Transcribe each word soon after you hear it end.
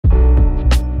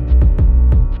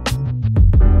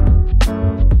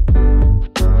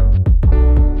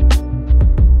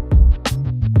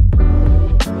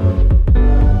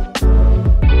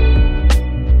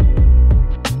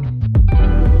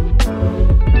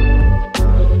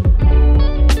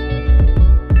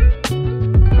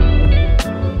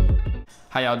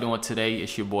doing today?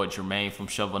 It's your boy Jermaine from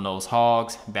Hognose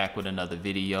Hogs, back with another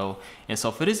video. And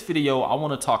so for this video, I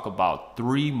want to talk about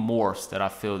 3 morphs that I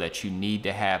feel that you need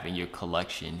to have in your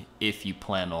collection if you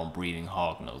plan on breeding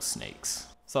hognose snakes.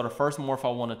 So the first morph I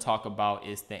want to talk about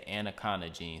is the anaconda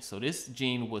gene. So this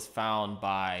gene was found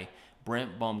by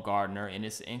Brent Baumgartner, and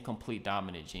it's an incomplete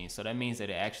dominant gene. So that means that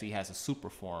it actually has a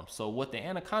super form. So what the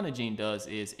anaconda gene does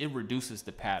is it reduces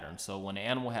the pattern. So when the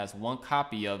animal has 1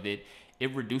 copy of it,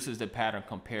 it reduces the pattern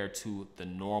compared to the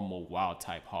normal wild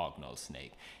type hognose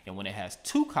snake. And when it has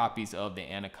 2 copies of the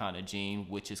anaconda gene,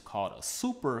 which is called a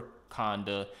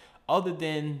superconda, other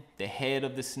than the head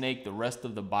of the snake, the rest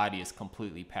of the body is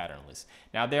completely patternless.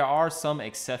 Now, there are some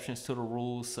exceptions to the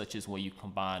rules, such as when you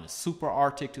combine a super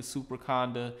arctic to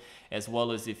superconda, as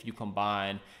well as if you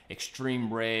combine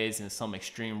extreme reds and some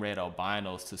extreme red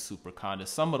albinos to superconda.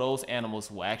 Some of those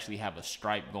animals will actually have a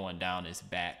stripe going down its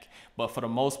back, but for the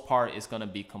most part, it's going to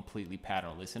be completely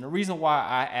patternless. And the reason why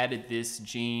I added this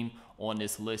gene on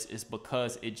this list is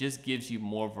because it just gives you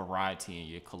more variety in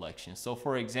your collection. So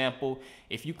for example,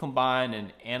 if you combine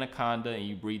an anaconda and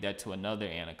you breed that to another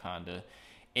anaconda,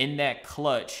 in that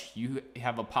clutch, you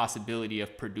have a possibility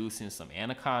of producing some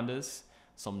anacondas,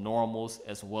 some normals,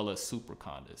 as well as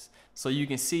supercondas. So you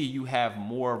can see you have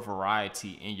more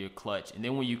variety in your clutch. And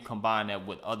then when you combine that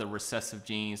with other recessive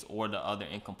genes or the other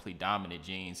incomplete dominant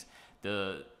genes,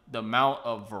 the amount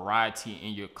of variety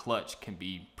in your clutch can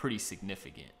be pretty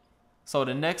significant. So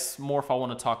the next morph I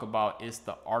want to talk about is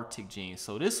the Arctic gene.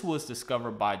 So this was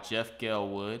discovered by Jeff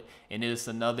Gelwood, and it is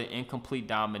another incomplete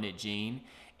dominant gene.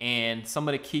 And some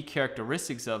of the key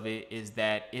characteristics of it is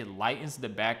that it lightens the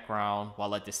background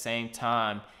while at the same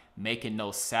time making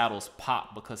those saddles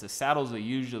pop, because the saddles are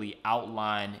usually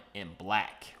outlined in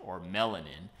black or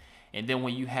melanin. And then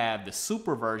when you have the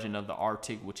super version of the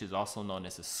Arctic, which is also known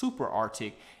as a super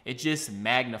Arctic, it just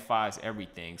magnifies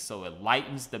everything. So it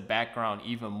lightens the background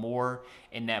even more.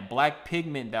 And that black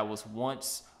pigment that was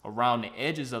once around the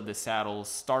edges of the saddles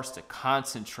starts to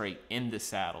concentrate in the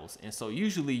saddles. And so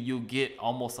usually you'll get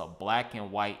almost a black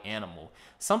and white animal.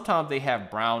 Sometimes they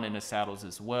have brown in the saddles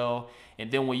as well.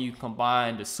 And then when you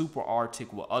combine the super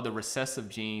Arctic with other recessive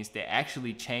genes, that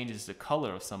actually changes the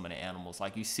color of some of the animals.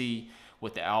 Like you see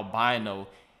with the albino,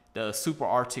 the super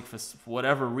Arctic, for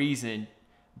whatever reason,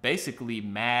 basically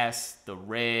masks the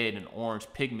red and orange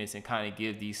pigments and kind of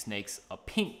give these snakes a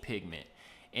pink pigment.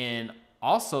 And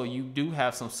also, you do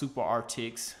have some super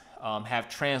Arctics have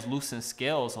translucent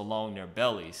scales along their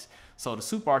bellies. So the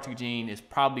super Arctic gene is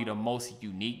probably the most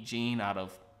unique gene out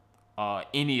of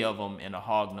any of them in the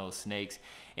hognose snakes.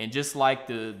 And just like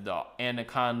the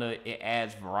anaconda, it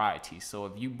adds variety. So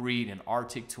if you breed an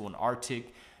Arctic to an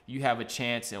Arctic, you have a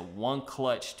chance in 1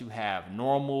 clutch to have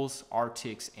normals,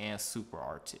 Arctics, and super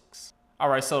Arctics. All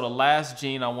right, so the last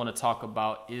gene I want to talk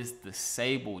about is the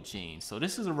sable gene. So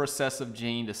this is a recessive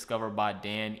gene discovered by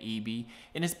Dan Eby,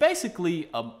 and it's basically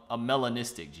a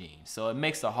melanistic gene. So it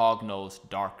makes the hognose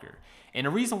darker. And the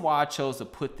reason why I chose to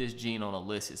put this gene on a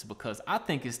list is because I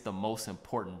think it's the most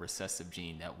important recessive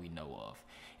gene that we know of.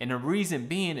 And the reason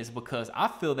being is because I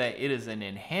feel that it is an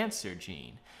enhancer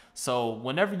gene. So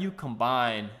whenever you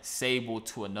combine sable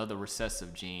to another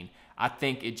recessive gene, I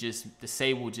think the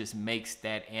sable just makes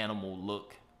that animal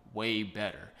look way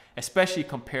better, especially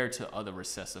compared to other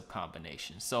recessive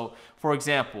combinations. So for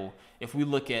example, if we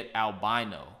look at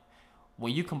albino,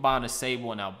 when you combine a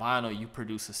sable and albino, you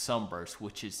produce a sunburst,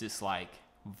 which is this like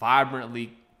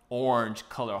vibrantly orange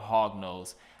color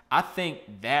hognose. I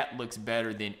think that looks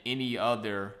better than any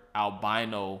other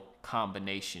albino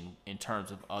combination in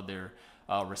terms of other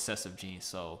recessive genes.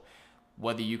 So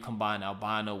whether you combine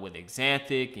albino with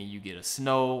xanthic and you get a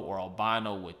snow, or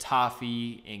albino with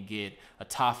toffee and get a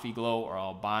toffee glow, or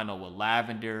albino with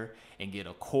lavender and get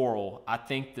a coral, I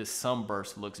think the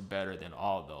sunburst looks better than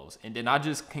all those. And then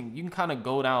you can kind of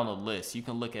go down the list. You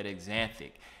can look at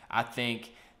xanthic. I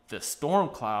think the storm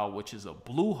cloud, which is a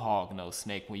blue hognose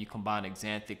snake, when you combine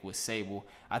xanthic with sable,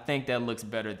 I think that looks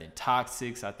better than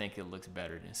toxics. I think it looks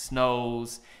better than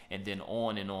snows, and then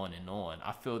on and on and on.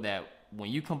 I feel that when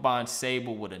you combine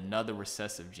sable with another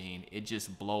recessive gene, it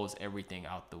just blows everything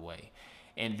out the way.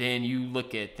 And then you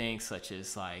look at things such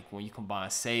as like when you combine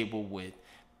sable with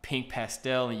pink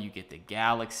pastel and you get the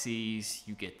galaxies,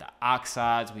 you get the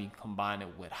oxides. When you combine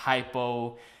it with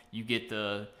hypo, you get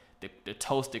the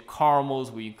toasted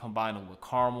caramels, where you combine them with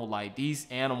caramel. Like, these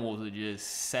animals are just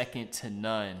second to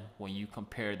none when you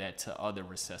compare that to other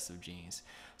recessive genes.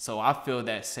 So I feel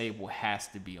that sable has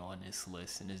to be on this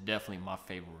list, and it's definitely my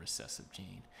favorite recessive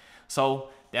gene. So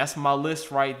that's my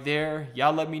list right there.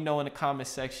 Y'all let me know in the comment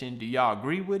section, do y'all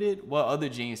agree with it? What other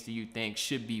genes do you think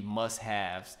should be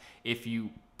must-haves if you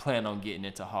plan on getting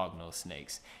into hognose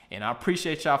snakes. And I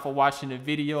appreciate y'all for watching the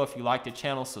video. If you like the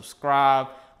channel, subscribe,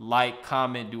 like,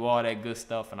 comment, do all that good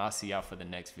stuff, and I'll see y'all for the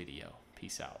next video.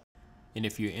 Peace out. And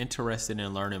if you're interested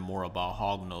in learning more about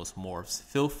Hognose Morphs,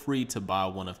 feel free to buy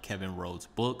one of Kevin Rhodes'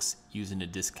 books using the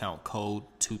discount code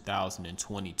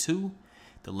 2022.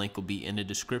 The link will be in the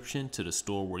description to the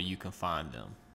store where you can find them.